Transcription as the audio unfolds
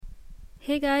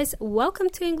Hey guys,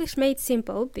 welcome to English Made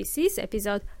Simple. This is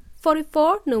episode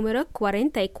 44, número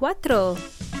 44.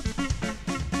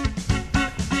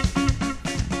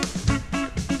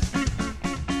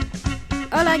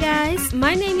 Hola guys,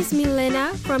 my name is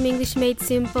Milena from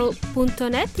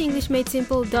EnglishMadeSimple.net,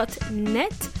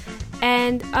 EnglishMadeSimple.net,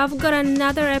 and I've got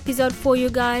another episode for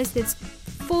you guys that's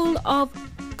full of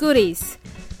goodies,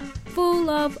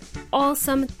 full of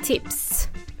awesome tips.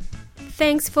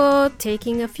 Thanks for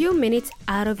taking a few minutes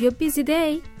out of your busy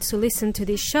day to listen to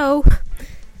this show.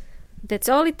 That's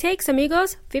all it takes,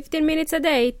 amigos, 15 minutes a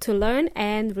day to learn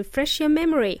and refresh your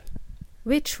memory.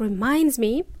 Which reminds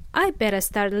me, I better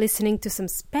start listening to some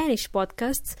Spanish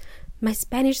podcasts. My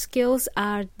Spanish skills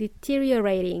are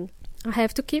deteriorating. I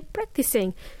have to keep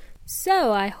practicing.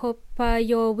 So I hope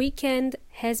your weekend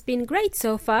has been great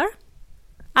so far.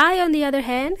 I, on the other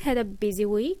hand, had a busy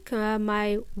week.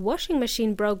 My washing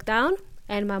machine broke down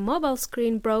and my mobile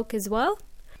screen broke as well.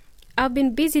 I've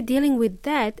been busy dealing with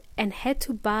that and had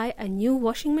to buy a new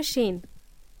washing machine.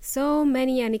 So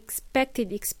many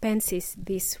unexpected expenses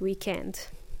this weekend.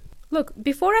 Look,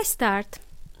 before I start,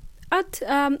 I'd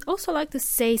also like to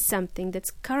say something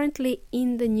that's currently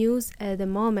in the news at the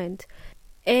moment.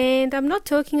 And I'm not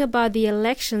talking about the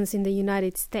elections in the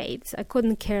United States. I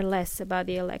couldn't care less about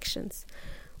the elections.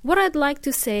 What I'd like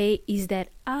to say is that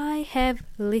I have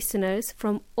listeners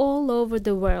from all over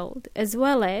the world, as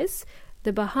well as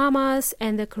the Bahamas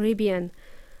and the Caribbean.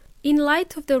 In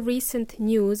light of the recent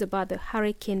news about the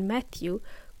Hurricane Matthew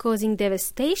causing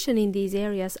devastation in these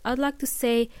areas, I'd like to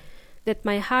say that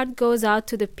my heart goes out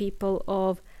to the people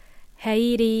of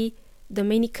Haiti,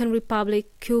 Dominican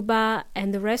Republic, Cuba,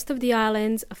 and the rest of the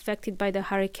islands affected by the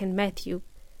Hurricane Matthew.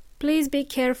 Please be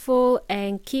careful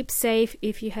and keep safe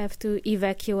if you have to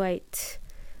evacuate.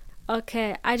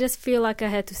 Okay, I just feel like I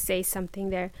had to say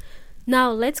something there. Now,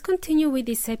 let's continue with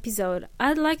this episode.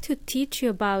 I'd like to teach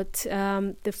you about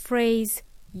the phrase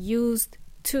used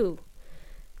to.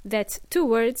 That's two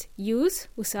words, use,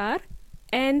 usar,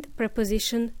 and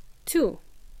preposition to.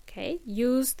 Okay,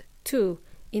 used to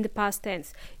in the past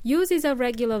tense. Use is a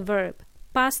regular verb.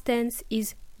 Past tense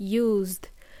is used.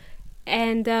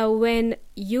 And when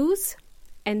use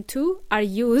and to are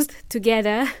used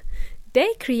together,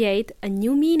 they create a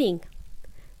new meaning.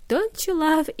 Don't you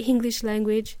love English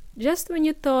language? Just when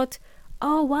you thought,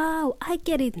 oh wow, I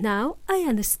get it now, I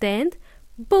understand,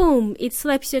 boom, it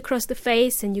slaps you across the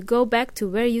face and you go back to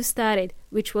where you started,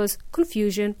 which was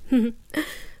confusion.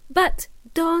 But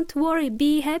don't worry,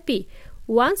 be happy.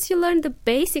 Once you learn the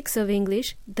basics of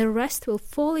English, the rest will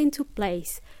fall into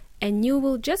place. And you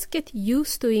will just get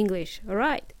used to English,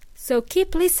 alright? So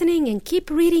keep listening and keep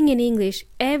reading in English.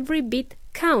 Every bit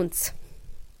counts.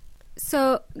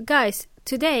 So, guys,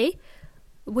 today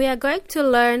we are going to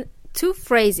learn two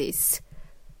phrases.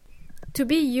 To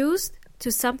be used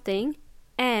to something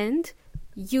and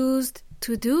used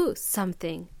to do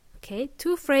something. Okay?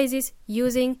 Two phrases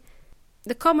using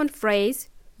the common phrase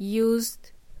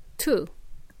used to.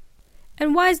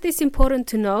 And why is this important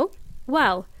to know?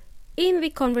 Well, in the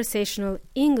conversational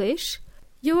English,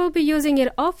 you will be using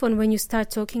it often when you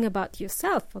start talking about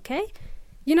yourself, okay?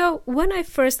 You know, when I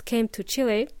first came to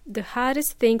Chile, the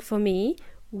hardest thing for me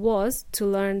was to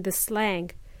learn the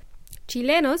slang.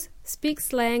 Chilenos speak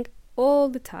slang all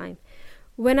the time.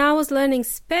 When I was learning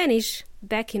Spanish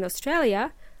back in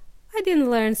Australia, I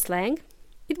didn't learn slang.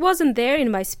 It wasn't there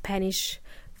in my Spanish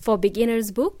for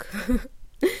Beginners book.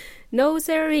 No,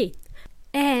 sirree.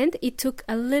 And it took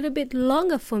a little bit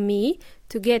longer for me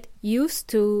to get used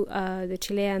to the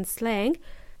Chilean slang.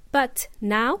 But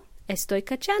now, estoy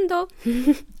cachando.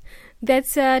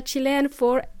 That's Chilean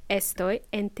for estoy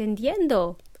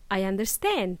entendiendo. I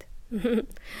understand.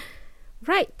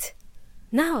 Right.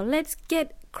 Now, let's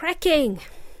get cracking.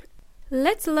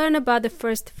 Let's learn about the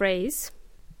first phrase.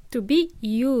 To be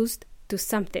used to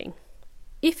something.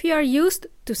 If you are used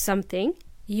to something,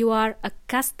 you are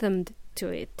accustomed to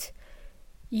it.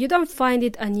 You don't find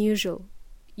it unusual.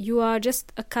 You are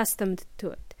just accustomed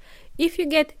to it. If you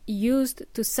get used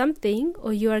to something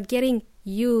or you are getting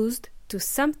used to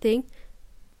something,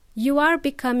 you are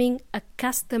becoming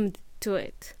accustomed to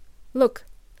it. Look,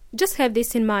 just have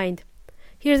this in mind.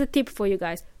 Here's a tip for you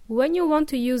guys. When you want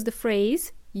to use the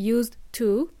phrase used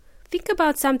to, think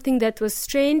about something that was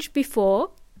strange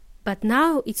before, but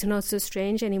now it's not so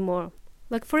strange anymore.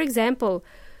 Like, for example,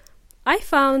 I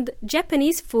found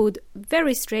Japanese food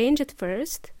very strange at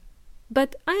first,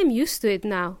 but I am used to it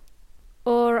now.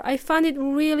 Or I found it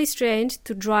really strange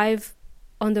to drive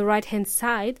on the right-hand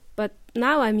side, but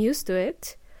now I'm used to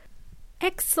it.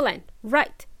 Excellent.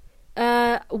 Right.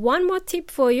 One more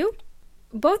tip for you.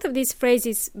 both of these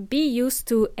phrases, be used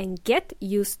to and get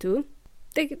used to,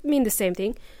 they mean the same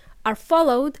thing, are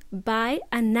followed by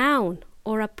a noun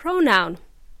or a pronoun,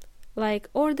 like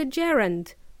or the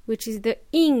gerund, which is the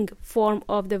ing form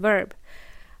of the verb.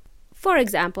 For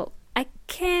example, I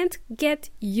can't get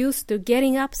used to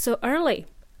getting up so early.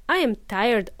 I am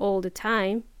tired all the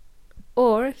time.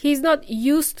 Or he's not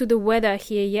used to the weather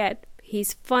here yet.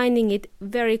 He's finding it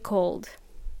very cold.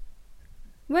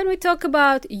 When we talk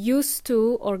about used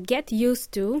to or get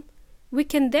used to, we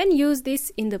can then use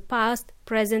this in the past,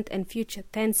 present and future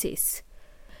tenses.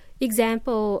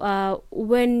 Example,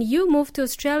 when you move to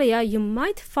Australia, you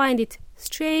might find it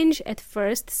strange at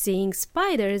first seeing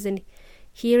spiders and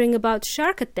hearing about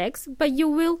shark attacks, but you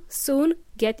will soon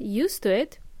get used to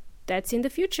it. That's in the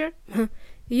future.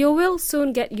 You will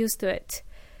soon get used to it.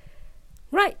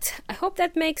 Right, I hope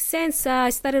that makes sense. I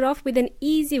started off with an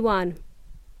easy one.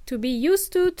 To be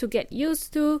used to get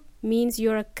used to, means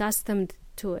you're accustomed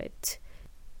to it.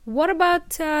 What about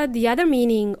the other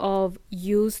meaning of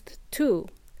used to?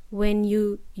 When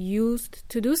you used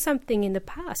to do something in the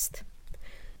past.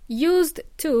 Used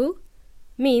to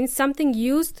means something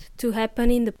used to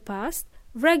happen in the past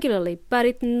regularly, but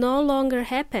it no longer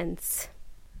happens.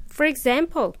 For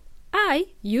example, I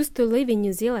used to live in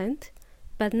New Zealand,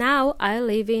 but now I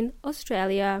live in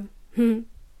Australia.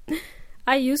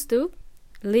 I used to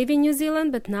live in New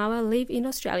Zealand, but now I live in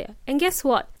Australia. And guess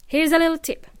what? Here's a little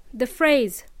tip. The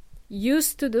phrase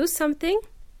used to do something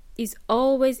is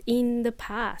always in the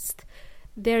past.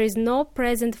 There is no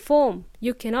present form.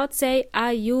 You cannot say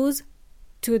I used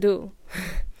to do.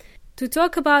 To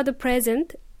talk about the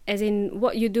present, as in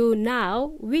what you do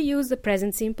now, we use the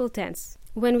present simple tense.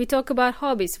 When we talk about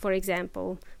hobbies, for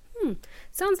example,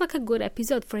 sounds like a good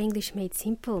episode for English Made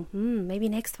Simple. Maybe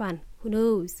next one. Who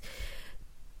knows?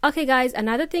 Okay, guys,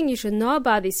 another thing you should know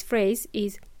about this phrase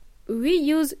is we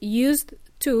use used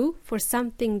to for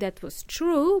something that was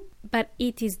true, but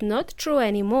it is not true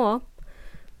anymore.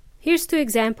 Here's two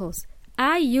examples.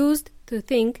 I used to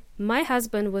think my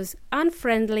husband was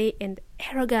unfriendly and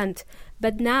arrogant,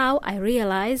 but now I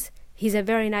realize he's a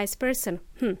very nice person.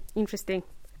 Interesting.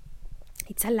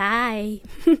 It's a lie.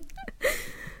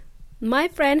 My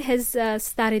friend has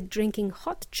started drinking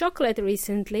hot chocolate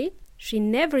recently. She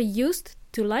never used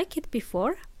to like it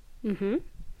before.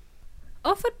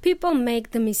 Often people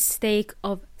make the mistake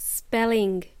of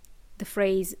spelling the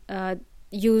phrase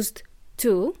used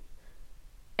to.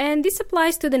 And this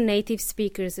applies to the native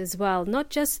speakers as well,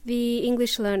 not just the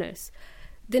English learners.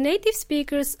 The native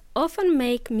speakers often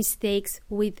make mistakes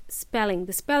with spelling.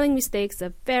 The spelling mistakes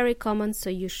are very common,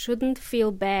 so you shouldn't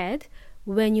feel bad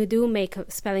when you do make a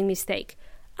spelling mistake,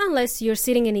 unless you're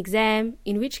sitting an exam,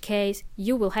 in which case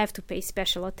you will have to pay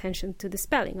special attention to the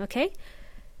spelling, okay?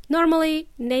 Normally,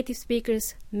 native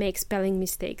speakers make spelling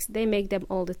mistakes. They make them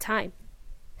all the time.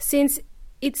 Since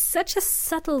it's such a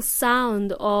subtle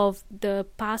sound of the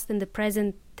past and the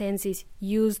present tenses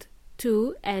used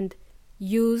to and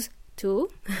use to,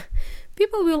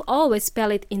 people will always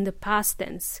spell it in the past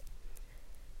tense.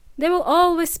 They will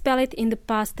always spell it in the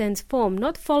past tense form,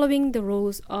 not following the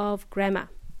rules of grammar.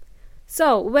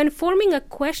 So, when forming a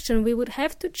question, we would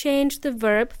have to change the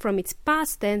verb from its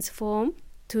past tense form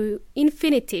to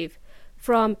infinitive,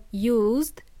 from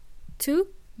used to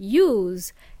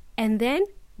use, and then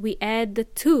we add the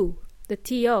to, the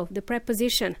to, the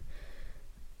preposition.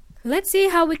 Let's see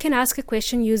how we can ask a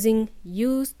question using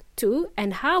used to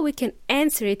and how we can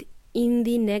answer it in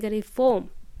the negative form.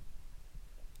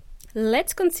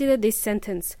 Let's consider this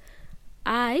sentence.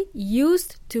 I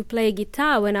used to play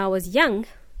guitar when I was young.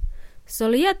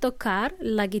 Solía tocar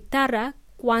la guitarra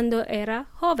cuando era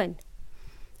joven.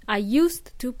 I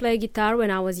used to play guitar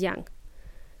when I was young.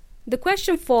 The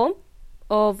question form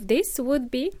of this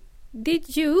would be,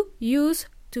 did you use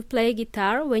to play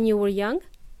guitar when you were young?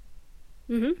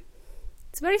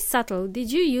 It's very subtle.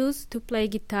 Did you use to play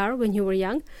guitar when you were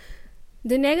young?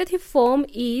 The negative form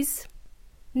is,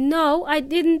 no, I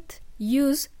didn't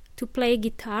use to play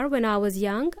guitar when I was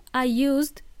young. I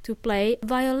used to play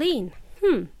violin.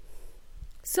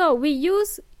 So we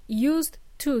use used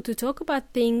to talk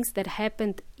about things that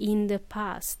happened in the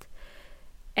past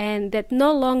and that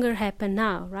no longer happen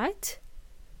now, right?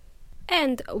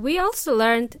 And we also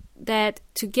learned that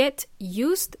to get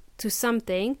used to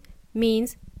something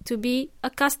means to be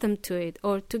accustomed to it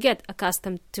or to get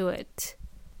accustomed to it.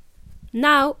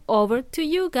 Now, over to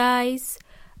you guys.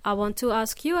 I want to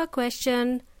ask you a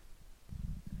question.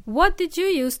 What did you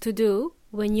used to do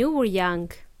when you were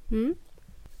young?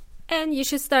 And you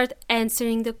should start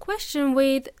answering the question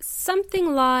with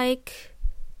something like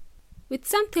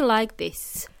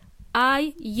this.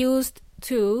 I used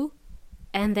to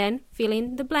and then fill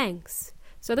in the blanks.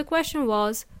 So the question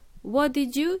was, what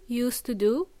did you used to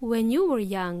do when you were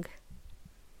young?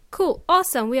 Cool,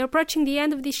 awesome, we are approaching the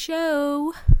end of the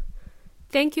show.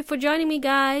 Thank you for joining me,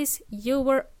 guys. You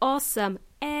were awesome,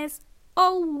 as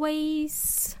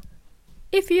always.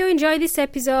 If you enjoyed this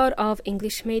episode of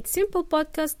English Made Simple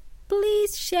podcast,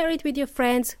 please share it with your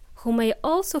friends who may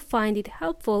also find it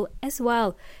helpful as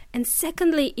well. And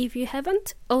secondly, if you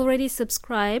haven't already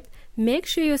subscribed, make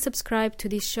sure you subscribe to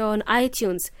this show on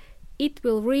iTunes. It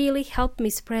will really help me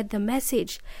spread the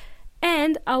message.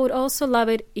 And I would also love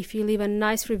it if you leave a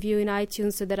nice review in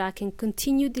iTunes so that I can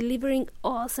continue delivering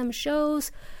awesome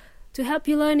shows to help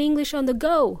you learn English on the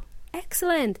go.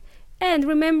 Excellent! And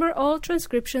remember, all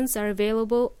transcriptions are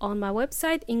available on my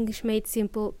website,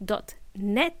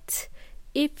 englishmadesimple.net.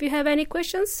 If you have any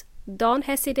questions, don't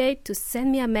hesitate to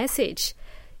send me a message.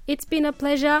 It's been a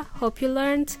pleasure. Hope you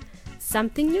learned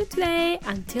something new today.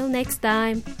 Until next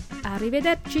time,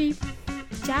 arrivederci.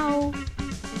 Ciao.